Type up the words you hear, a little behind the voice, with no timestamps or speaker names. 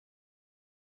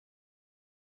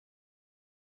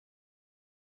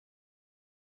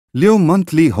Leo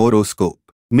Monthly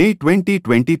Horoscope, May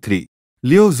 2023.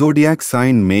 Leo zodiac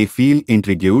sign may feel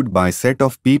intrigued by set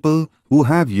of people who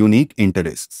have unique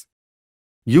interests.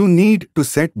 You need to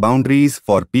set boundaries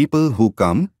for people who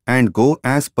come and go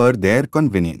as per their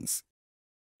convenience.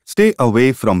 Stay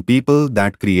away from people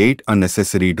that create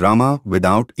unnecessary drama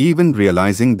without even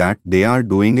realizing that they are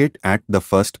doing it at the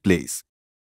first place.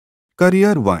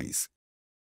 Career-wise,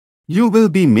 you will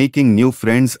be making new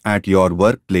friends at your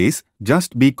workplace.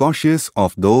 Just be cautious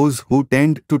of those who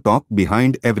tend to talk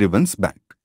behind everyone's back.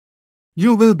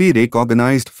 You will be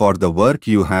recognized for the work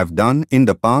you have done in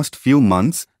the past few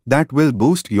months. That will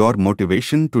boost your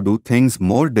motivation to do things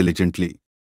more diligently.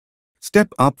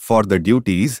 Step up for the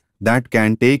duties that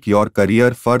can take your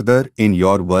career further in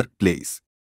your workplace.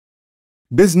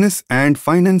 Business and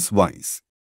finance-wise,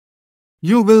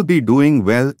 you will be doing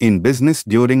well in business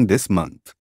during this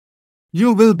month.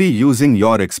 You will be using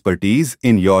your expertise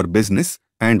in your business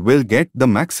and will get the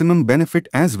maximum benefit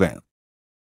as well.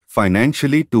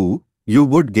 Financially too, you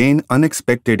would gain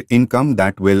unexpected income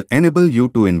that will enable you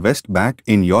to invest back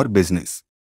in your business.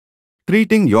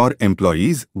 Treating your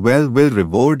employees well will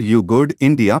reward you good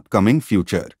in the upcoming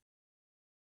future.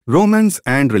 Romance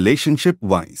and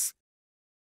relationship-wise,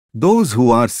 those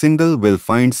who are single will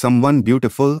find someone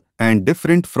beautiful and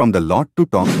different from the lot to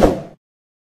talk to.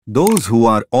 Those who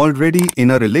are already in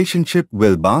a relationship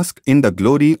will bask in the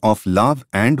glory of love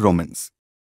and romance.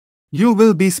 You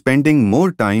will be spending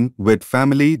more time with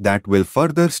family that will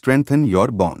further strengthen your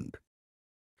bond.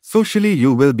 Socially,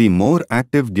 you will be more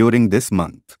active during this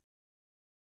month.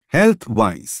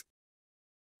 Health-wise,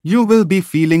 you will be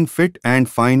feeling fit and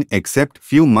fine except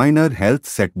few minor health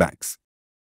setbacks.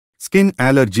 Skin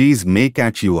allergies may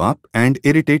catch you up and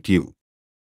irritate you.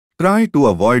 Try to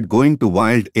avoid going to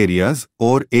wild areas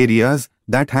or areas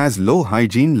that has low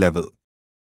hygiene level.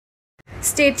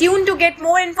 Stay tuned to get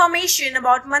more information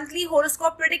about monthly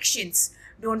horoscope predictions.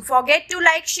 Don't forget to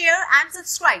like, share and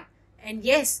subscribe. And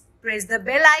yes, press the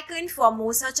bell icon for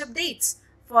more such updates.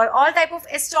 For all type of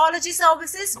astrology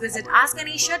services, visit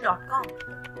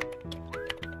askganesha.com.